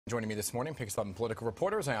Joining me this morning, PIX political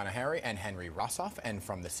reporters Ayana and Henry Rosoff, and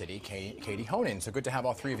from the city, Katie Honan. So good to have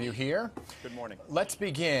all three of you here. Good morning. Let's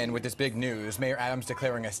begin with this big news. Mayor Adams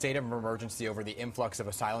declaring a state of emergency over the influx of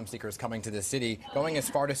asylum seekers coming to the city, going as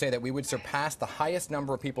far to say that we would surpass the highest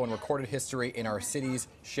number of people in recorded history in our city's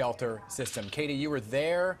shelter system. Katie, you were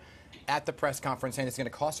there at the press conference saying it's going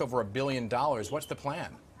to cost over $1 billion. What's the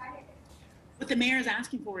plan? What the mayor is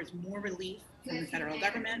asking for is more relief from the federal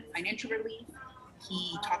government, financial relief.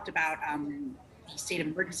 He talked about the state of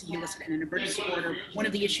emergency. He listed in an emergency order. One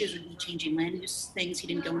of the issues would be changing land use things. He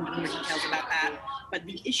didn't go into more details about that. But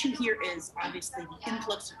the issue here is obviously the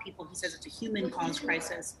influx of people. He says it's a human-caused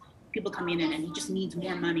crisis. People coming in, and he just needs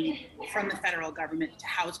more money from the federal government to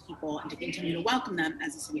house people and to continue to welcome them,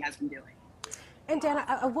 as the city has been doing. And Dan,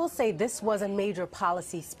 I will say this was a major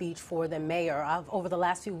policy speech for the mayor. Over the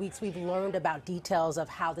last few weeks, we've learned about details of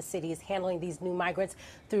how the city is handling these new migrants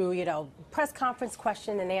through, press conference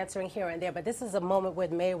question and answering here and there. But this is a moment where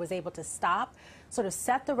the mayor was able to stop, sort of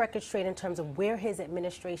set the record straight in terms of where his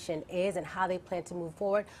administration is and how they plan to move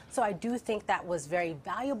forward. So I do think that was very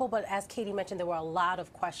valuable. But as Katie mentioned, there were a lot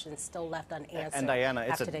of questions still left unanswered. And Ayana,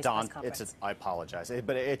 I apologize,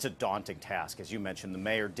 but it's a daunting task. As you mentioned, the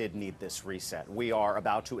mayor did need this reset. We are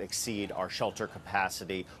about to exceed our shelter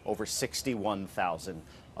capacity over 61,000.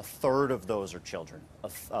 A third of those are children.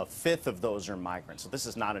 A fifth of those are migrants. So this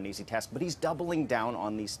is not an easy task, but he's doubling down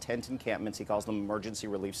on these tent encampments. He calls them emergency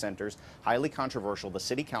relief centers. Highly controversial. The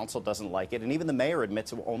city council doesn't like it, and even the mayor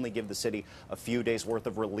admits it will only give the city a few days' worth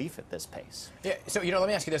of relief at this pace. Yeah, so, let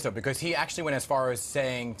me ask you this, though, because he actually went as far as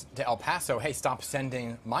saying to El Paso, hey, stop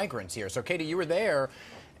sending migrants here. So, Katie, you were there.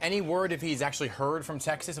 Any word if he's actually heard from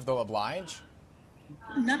Texas, if they'll oblige?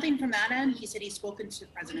 Nothing from that end. He said he's spoken to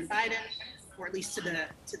President Biden, or at least to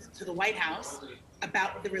the White House,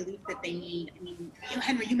 about the relief that they need. I mean,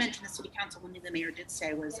 Henry, you mentioned the city council. One thing the mayor did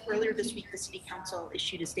say was earlier this week, the city council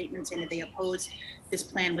issued a statement saying that they oppose this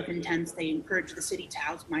plan with intent. They encourage the city to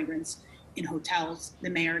house migrants in hotels. The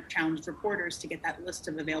mayor challenged reporters to get that list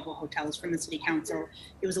of available hotels from the city council.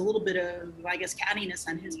 It was a little bit of, I guess, cattiness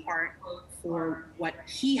on his part for what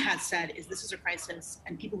he has said is this is a crisis,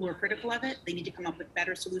 and people who are critical of it, they need to come up with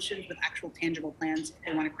better solutions with actual tangible plans if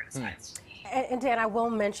they want to criticize. And Dan, I will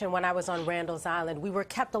mention when I was on Randall's Island, we were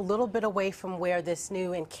kept a little bit away from where this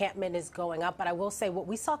new encampment is going up. But I will say what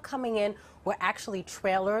we saw coming in were actually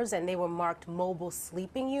trailers, and they were marked mobile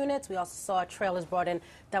sleeping units. We also saw trailers brought in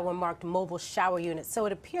that were marked mobile shower units. So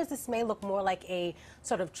it appears this may look more like a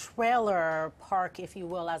sort of trailer park, if you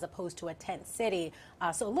will, as opposed to a tent city.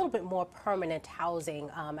 So a little bit more permanent housing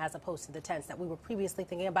as opposed to the tents that we were previously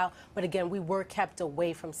thinking about. But again, we were kept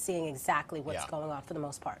away from seeing exactly what's going on for the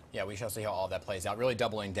most part. Yeah, we shall see how all that plays out. Really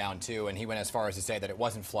doubling down, too. And he went as far as to say that it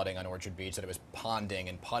wasn't flooding on Orchard Beach, that it was ponding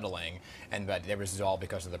and puddling, and that it was all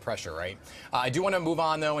because of the pressure, right? I do want to move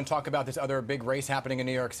on, though, and talk about this other big race happening in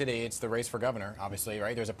New York City. It's the race for governor, obviously,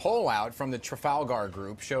 right? There's a poll out from the Trafalgar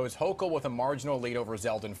Group shows Hochul with a marginal lead over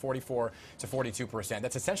Zeldin, 44 to 42%.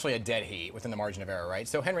 That's essentially a dead heat within the margin of error, right?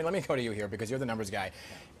 So, Henry, let me go to you here because you're the numbers guy.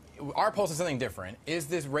 Our polls is something different. Is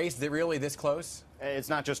this race really this close? It's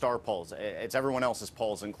not just our polls. It's everyone else's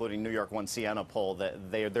polls, including New York One Siena poll.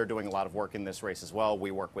 That they're doing a lot of work in this race as well.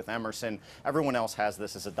 We work with Emerson. Everyone else has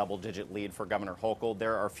this as a double-digit lead for Governor Hochul.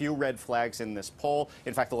 There are a few red flags in this poll.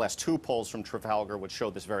 In fact, the last two polls from Trafalgar would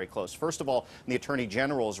show this very close. First of all, in the Attorney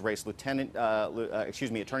General's race, Attorney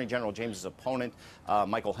General James's opponent,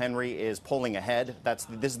 Michael Henry, is polling ahead.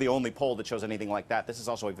 This is the only poll that shows anything like that. This is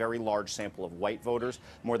also a very large sample of white voters,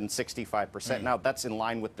 more than 65%. Now, that's in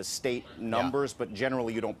line with the state numbers, but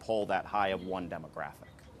generally you don't poll that high of one demographic.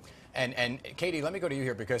 And Katie, let me go to you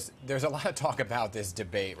here because there's a lot of talk about this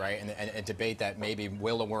debate, right? And a debate that maybe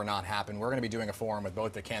will or will not happen. We're going to be doing a forum with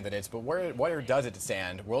both the candidates, but where does it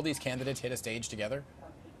stand? Will these candidates hit a stage together?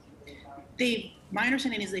 My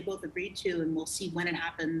understanding is they both agreed to, and we'll see when it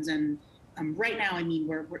happens. And right now, I mean,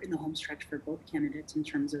 we're in the home stretch for both candidates in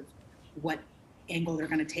terms of what angle they're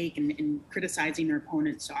going to take in criticizing their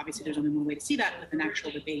opponents. So obviously there's only one way to see that with an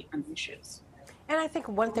actual debate on the issues. And I think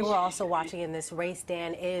one thing we're also watching in this race,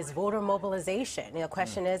 Dan, is voter mobilization. The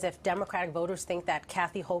question is, if Democratic voters think that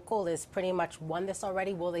Kathy Hochul has pretty much won this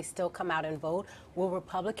already, will they still come out and vote? Will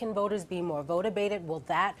Republican voters be more motivated? Will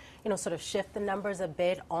that, sort of shift the numbers a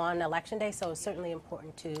bit on Election Day? So it's certainly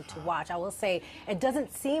important to watch. I will say it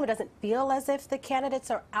doesn't feel as if the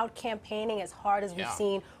candidates are out campaigning as hard as we've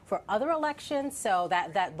seen for other elections. So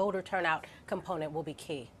that voter turnout component will be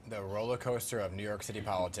key. The roller coaster of New York City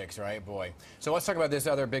politics, right? Boy. So let's talk about this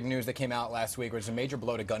other big news that came out last week, which is a major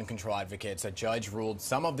blow to gun control advocates. A judge ruled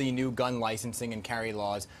some of the new gun licensing and carry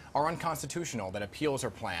laws are unconstitutional, that appeals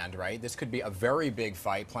are planned, right? This could be a very big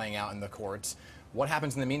fight playing out in the courts. What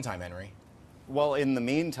happens in the meantime, Henry? Well, in the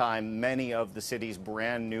meantime, many of the city's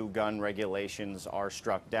brand new gun regulations are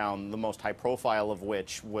struck down, the most high profile of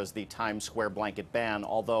which was the Times Square blanket ban,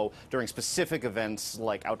 although during specific events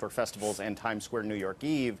like outdoor festivals and Times Square New York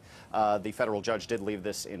Eve, the federal judge did leave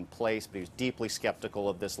this in place, but he was deeply skeptical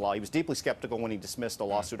of this law. He was deeply skeptical when he dismissed a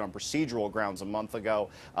lawsuit on procedural grounds a month ago,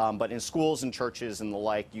 but in schools and churches and the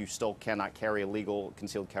like, you still cannot carry a legal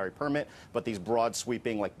concealed carry permit, but these broad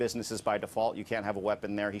sweeping, like businesses by default, you can't have a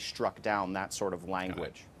weapon there. He struck down that sort of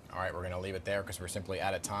language. All right, we're going to leave it there because we're simply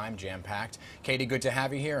out of time, jam-packed. Katie, good to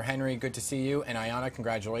have you here. Henry, good to see you. And Ayana,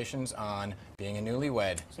 congratulations on being a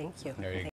newlywed. Thank you. There you go.